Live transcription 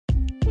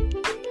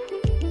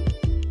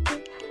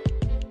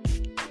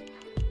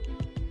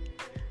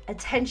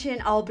Attention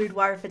all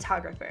boudoir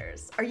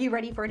photographers. Are you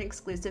ready for an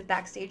exclusive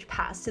backstage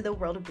pass to the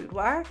world of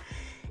boudoir?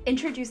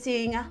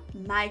 Introducing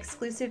my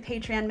exclusive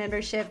Patreon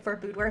membership for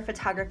boudoir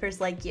photographers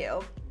like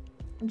you.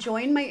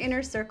 Join my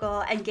inner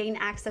circle and gain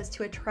access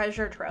to a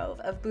treasure trove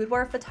of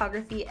boudoir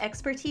photography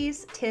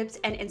expertise, tips,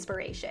 and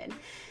inspiration.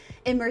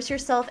 Immerse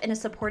yourself in a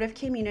supportive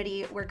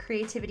community where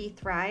creativity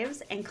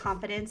thrives and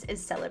confidence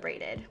is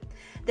celebrated.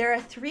 There are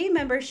 3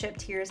 membership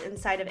tiers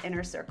inside of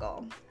Inner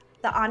Circle.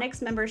 The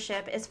Onyx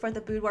membership is for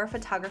the boudoir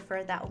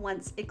photographer that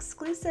wants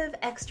exclusive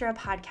extra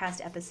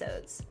podcast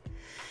episodes.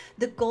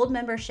 The Gold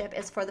membership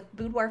is for the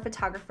boudoir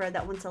photographer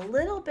that wants a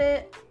little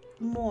bit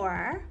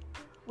more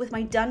with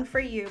my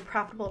done-for-you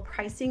profitable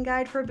pricing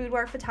guide for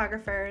boudoir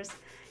photographers,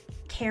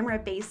 camera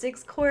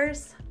basics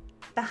course,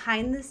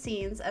 behind the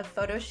scenes of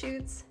photo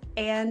shoots,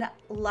 and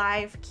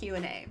live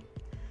Q&A.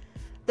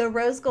 The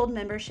Rose Gold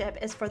membership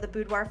is for the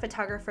boudoir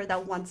photographer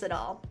that wants it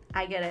all.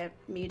 I get it,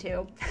 me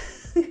too.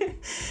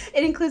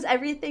 It includes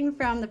everything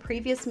from the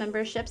previous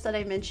memberships that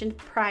I mentioned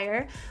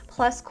prior,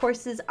 plus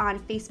courses on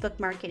Facebook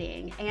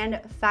marketing and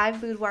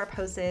 5 boudoir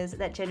poses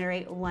that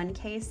generate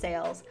 1K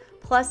sales,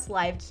 plus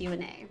live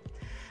Q&A.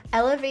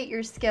 Elevate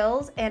your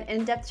skills and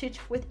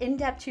with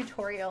in-depth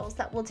tutorials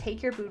that will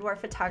take your boudoir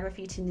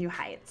photography to new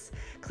heights.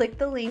 Click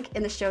the link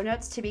in the show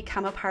notes to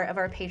become a part of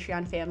our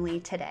Patreon family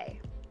today.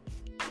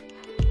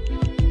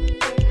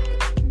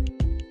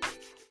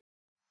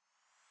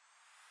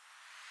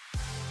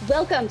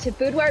 Welcome to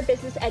Boudoir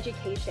Business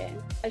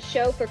Education, a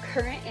show for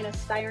current and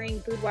aspiring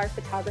boudoir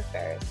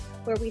photographers,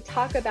 where we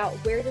talk about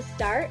where to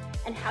start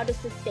and how to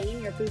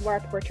sustain your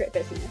boudoir portrait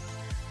business.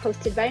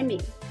 Hosted by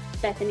me,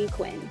 Bethany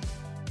Quinn.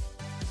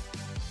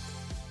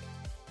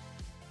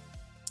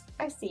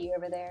 I see you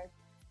over there.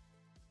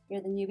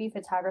 You're the newbie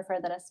photographer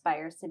that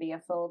aspires to be a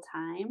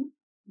full-time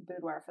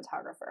boudoir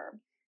photographer.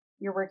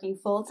 You're working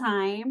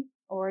full-time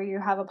or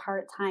you have a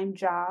part-time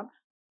job.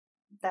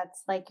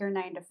 That's like your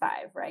 9 to 5,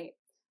 right?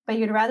 But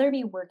you'd rather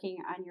be working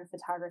on your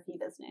photography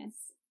business.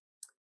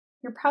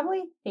 You're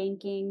probably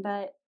thinking,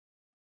 but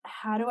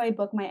how do I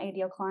book my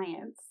ideal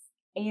clients?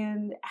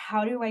 And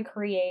how do I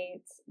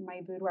create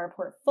my boudoir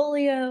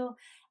portfolio?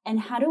 And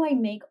how do I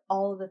make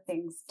all of the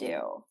things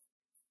do?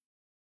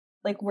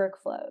 Like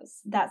workflows,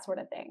 that sort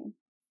of thing.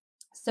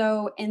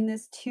 So in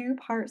this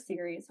 2-part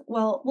series,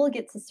 well, we'll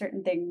get to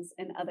certain things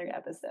in other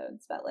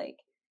episodes, but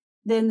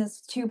then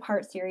this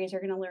 2-part series,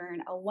 you're going to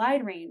learn a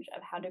wide range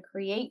of how to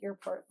create your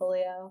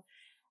portfolio,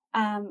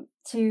 and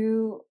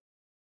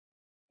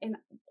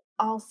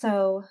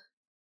also,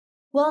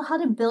 well, how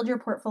to build your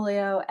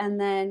portfolio, and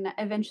then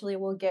eventually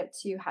we'll get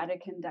to how to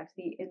conduct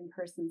the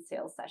in-person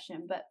sales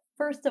session. But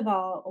first of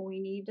all, we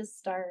need to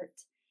start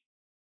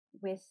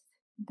with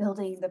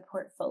building the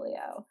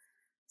portfolio.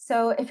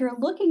 So if you're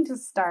looking to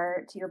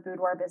start your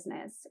boudoir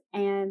business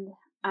and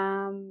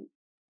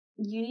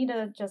you need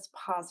to just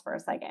pause for a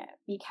second,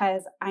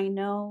 because I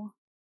know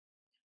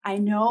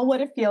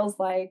what it feels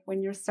like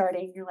when you're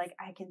starting. You're like,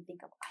 I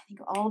think of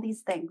all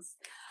these things.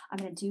 I'm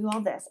going to do all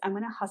this. I'm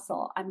going to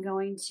hustle. I'm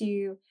going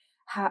to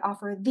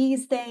offer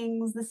these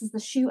things. This is the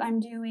shoot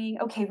I'm doing.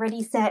 Okay,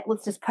 ready, set.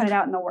 Let's just put it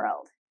out in the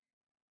world.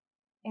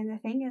 And the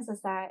thing is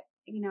that,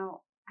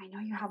 I know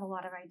you have a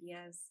lot of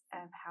ideas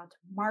of how to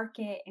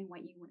market and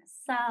what you want to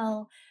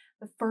sell,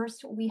 but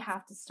first we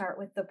have to start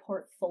with the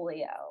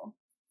portfolio.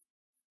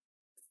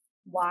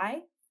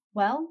 Why?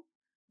 Well,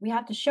 we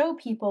have to show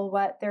people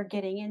what they're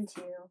getting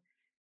into.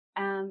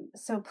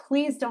 So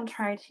please don't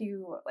try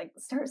to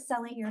start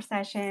selling your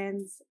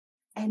sessions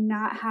and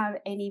not have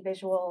any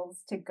visuals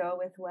to go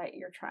with what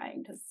you're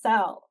trying to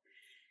sell.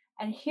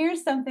 And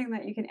here's something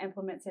that you can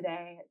implement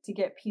today to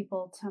get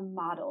people to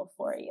model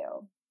for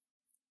you.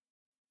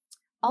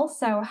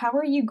 Also, how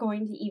are you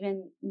going to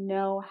even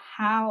know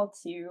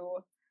if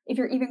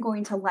you're even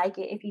going to like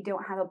it if you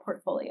don't have a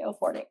portfolio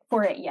for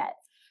it yet?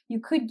 You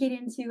could get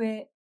into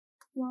it.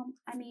 Well,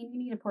 you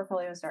need a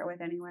portfolio to start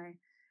with anyway.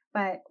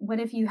 But what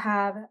if you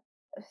have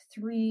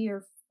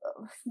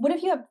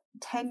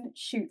 10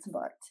 shoots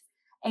booked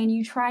and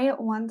you try it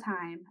one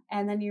time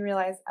and then you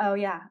realize, oh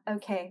yeah,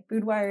 okay,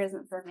 boudoir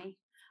isn't for me.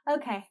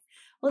 Okay,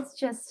 let's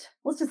just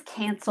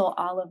cancel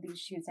all of these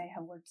shoots I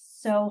have worked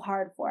so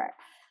hard for.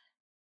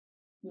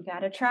 You got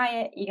to try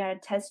it. You got to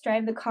test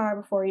drive the car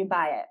before you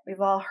buy it. We've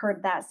all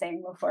heard that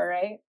saying before,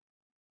 right?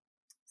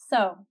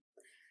 So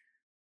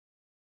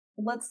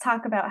let's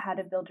talk about how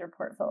to build your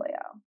portfolio.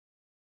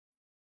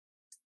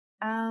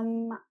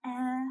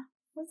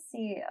 Let's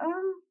see.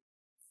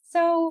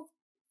 So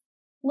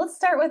let's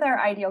start with our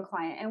ideal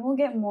client, and we'll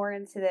get more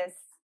into this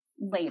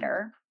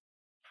later.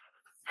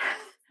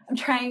 I'm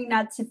trying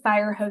not to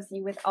fire hose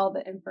you with all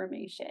the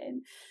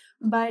information,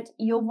 but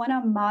you'll want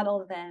to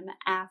model them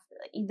after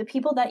the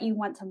people that you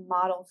want to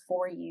model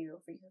for you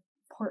for your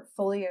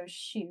portfolio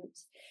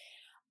shoot.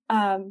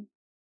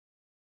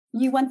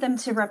 You want them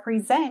to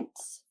represent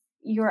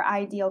your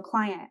ideal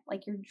client,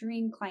 like your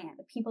dream client,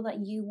 the people that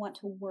you want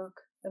to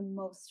work the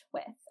most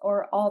with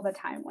or all the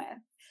time with.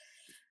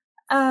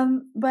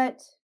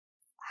 But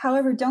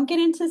However, don't get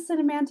into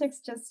semantics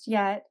just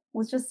yet.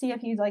 Let's just see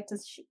if you'd like to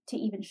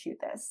even shoot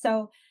this.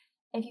 So,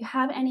 if you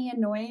have any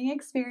annoying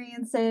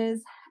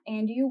experiences,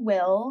 and you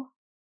will,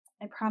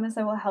 I promise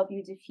I will help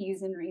you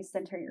diffuse and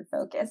recenter your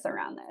focus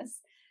around this.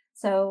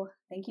 So,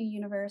 thank you,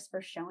 universe,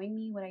 for showing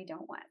me what I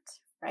don't want,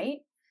 right?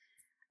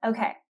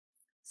 Okay.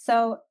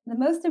 So, the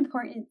most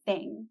important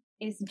thing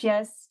is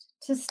just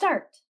to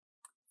start.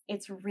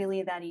 It's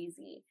really that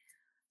easy.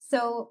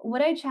 So,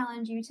 what I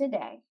challenge you to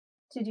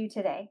do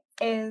today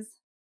is,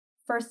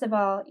 first of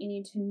all, you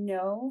need to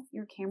know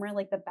your camera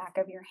like the back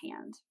of your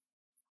hand.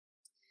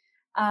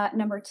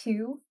 Number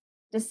two,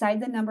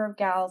 decide the number of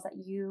gals that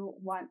you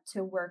want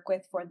to work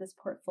with for this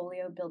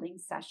portfolio building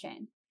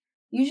session.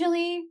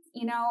 Usually,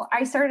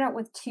 I started out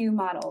with 2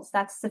 models.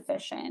 That's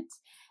sufficient.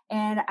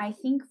 And I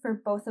think for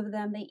both of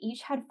them, they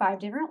each had 5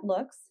 different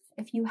looks.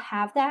 If you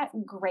have that,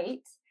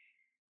 great.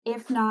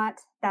 If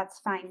not, that's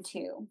fine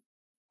too.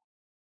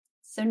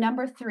 So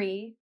number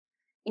 3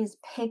 is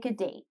pick a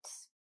date.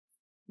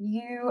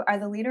 You are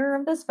the leader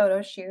of this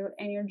photo shoot,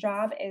 and your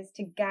job is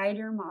to guide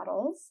your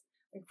models,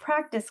 your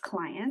practice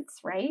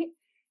clients, right,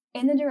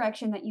 in the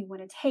direction that you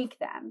want to take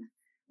them,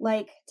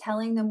 like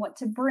telling them what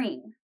to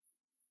bring.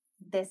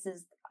 This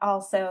is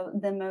also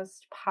the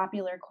most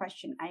popular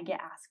question I get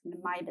asked in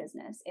my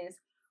business is,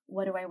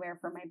 what do I wear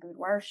for my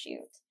boudoir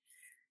shoot?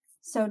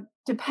 So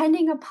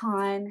depending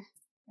upon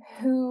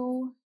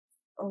who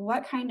or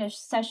what kind of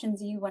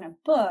sessions you want to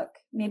book,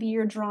 maybe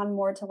you're drawn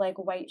more to like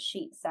white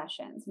sheet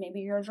sessions. Maybe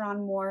you're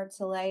drawn more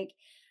to like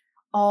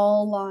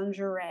all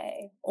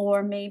lingerie,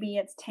 or maybe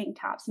it's tank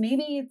tops.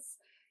 Maybe it's,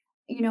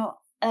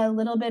 a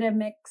little bit of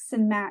mix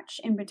and match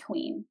in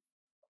between.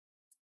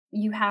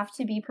 You have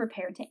to be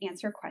prepared to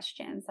answer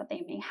questions that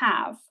they may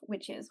have,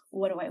 which is,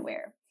 what do I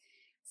wear?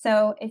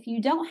 So if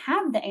you don't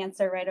have the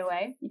answer right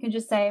away, you can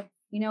just say,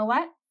 you know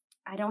what?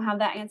 I don't have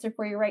that answer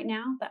for you right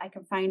now, but I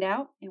can find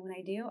out. And when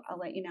I do, I'll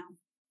let you know.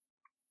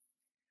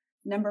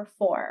 Number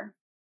 4,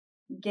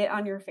 get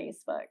on your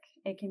Facebook.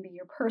 It can be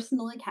your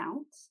personal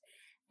account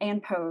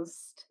and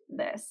post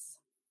this.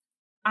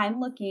 I'm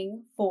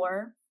looking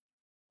for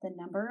the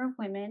number of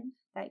women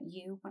that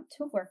you want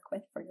to work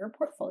with for your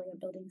portfolio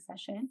building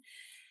session.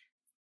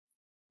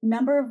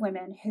 Number of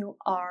women who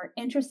are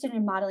interested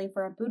in modeling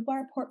for a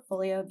boudoir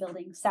portfolio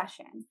building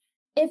session.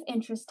 If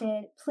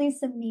interested, please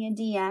send me a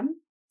DM.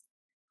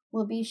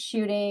 We'll be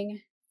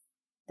shooting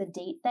the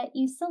date that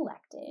you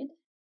selected.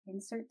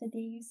 Insert the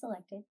date you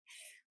selected.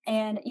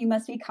 And you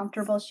must be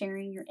comfortable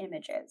sharing your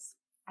images.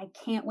 I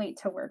can't wait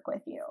to work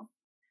with you.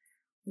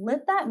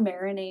 Let that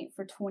marinate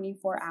for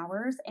 24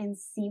 hours and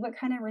see what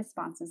kind of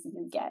responses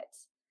you get.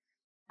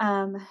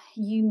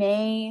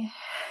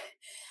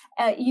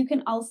 You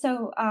can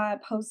also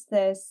post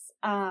this.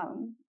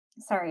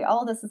 Sorry,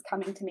 all of this is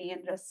coming to me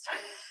and just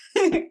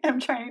I'm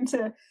trying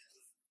to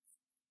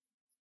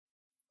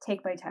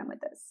take my time with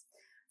this.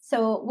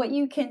 So what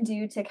you can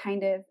do to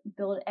kind of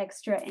build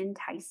extra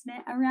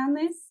enticement around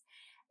this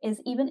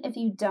is, even if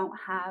you don't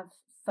have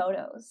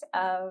photos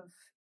of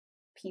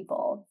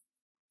people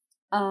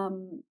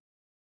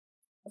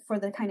for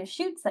the kind of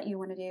shoots that you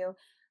want to do,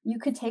 you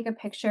could take a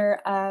picture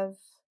of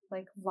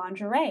like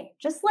lingerie,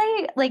 just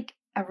like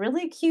a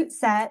really cute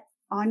set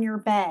on your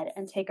bed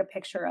and take a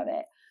picture of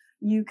it.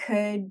 You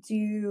could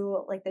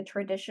do like the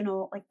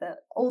traditional, like the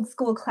old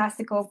school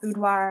classical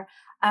boudoir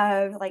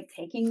of like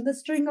taking the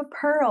string of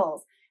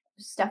pearls,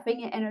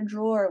 stuffing it in a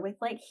drawer with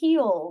like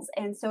heels.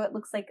 And so it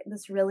looks like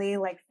this really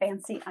like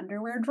fancy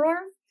underwear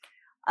drawer.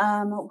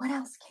 What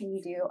else can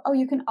you do? Oh,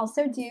 you can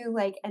also do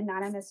like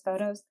anonymous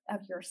photos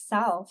of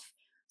yourself.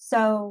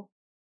 So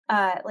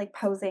like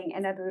posing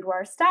in a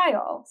boudoir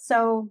style.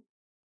 So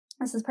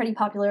this is pretty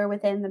popular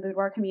within the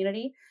boudoir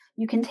community.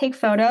 You can take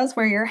photos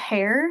where your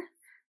hair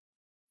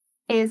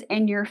is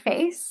in your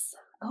face.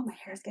 Oh, my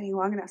hair is getting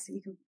long enough so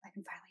I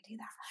can finally do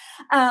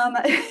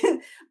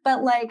that.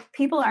 But like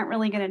people aren't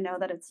really going to know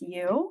that it's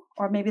you,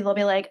 or maybe they'll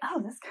be like, oh,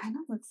 this kind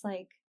of looks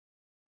like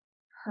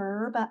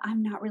her, but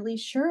I'm not really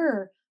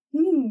sure.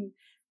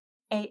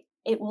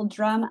 It will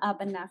drum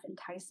up enough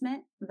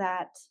enticement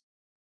that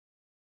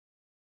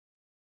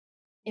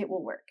it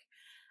will work.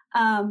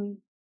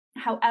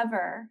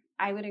 However,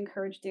 I would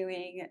encourage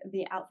doing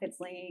the outfits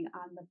laying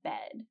on the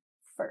bed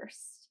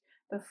first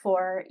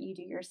before you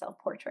do your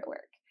self-portrait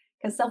work,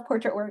 because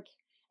self-portrait work,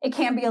 it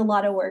can be a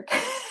lot of work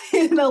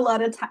and a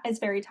lot of time. It's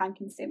very time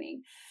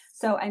consuming.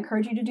 So I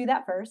encourage you to do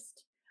that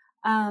first.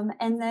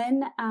 And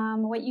then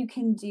what you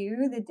can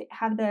do,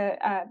 have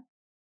the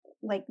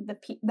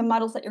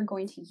models that you're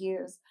going to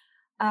use,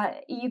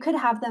 you could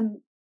have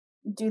them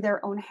do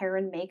their own hair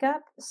and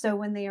makeup. So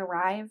when they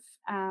arrive,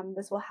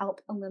 this will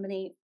help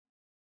eliminate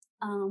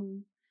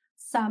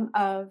some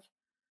of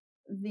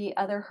the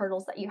other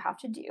hurdles that you have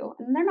to do.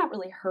 And they're not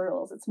really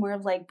hurdles. It's more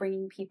of like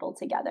bringing people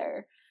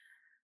together,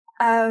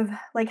 of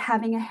like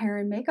having a hair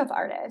and makeup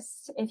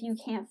artist. If you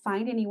can't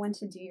find anyone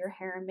to do your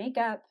hair and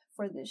makeup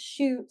for this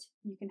shoot,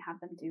 you can have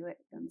them do it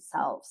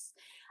themselves.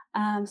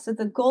 So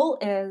the goal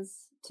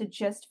is to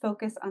just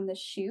focus on the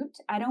shoot.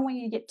 I don't want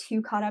you to get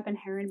too caught up in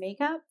hair and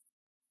makeup.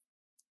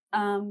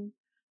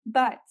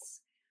 but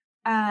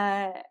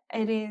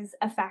it is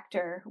a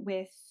factor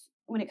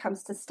when it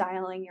comes to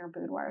styling your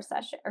boudoir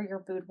session or your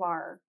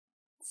boudoir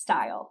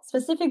style,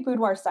 specific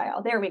boudoir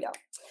style. There we go.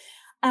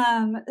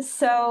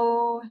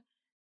 So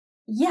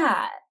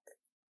yeah,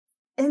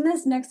 in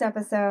this next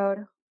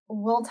episode,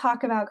 we'll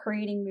talk about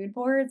creating mood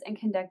boards and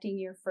conducting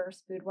your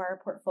first boudoir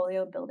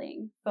portfolio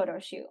building photo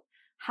shoot.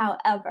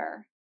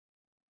 However,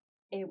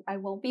 I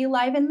won't be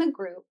live in the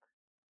group.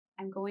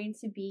 I'm going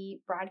to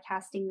be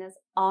broadcasting this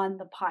on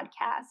the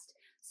podcast.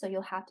 So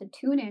you'll have to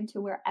tune in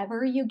to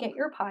wherever you get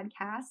your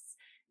podcasts.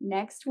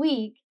 Next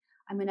week,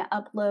 I'm going to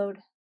upload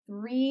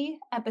 3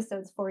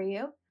 episodes for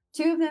you.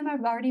 2 of them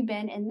have already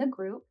been in the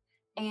group,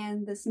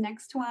 and this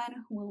next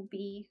one will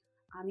be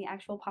on the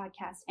actual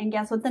podcast. And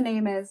guess what the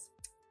name is?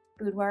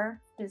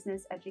 Boudoir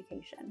Business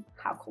Education.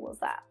 How cool is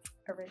that?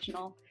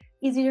 Original,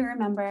 easy to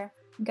remember.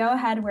 Go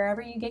ahead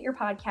wherever you get your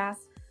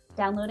podcasts,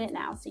 download it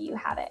now so you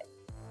have it.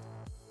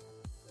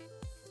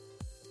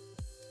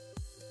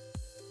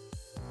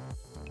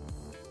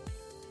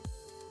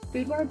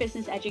 Boudoir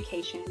Business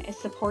Education is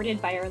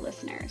supported by our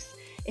listeners.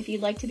 If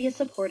you'd like to be a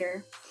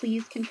supporter,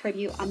 please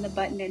contribute on the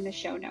button in the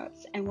show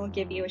notes, and we'll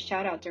give you a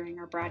shout out during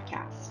our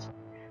broadcast.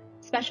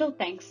 Special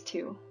thanks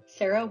to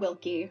Sarah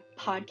Wilkie,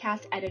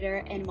 podcast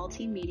editor and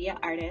multimedia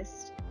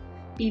artist,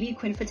 BB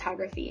Quinn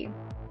Photography,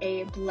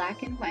 a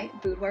black and white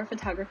boudoir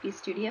photography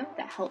studio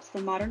that helps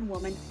the modern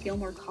woman feel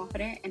more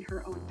confident in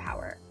her own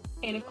power.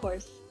 And of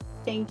course,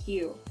 thank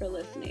you for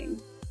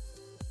listening.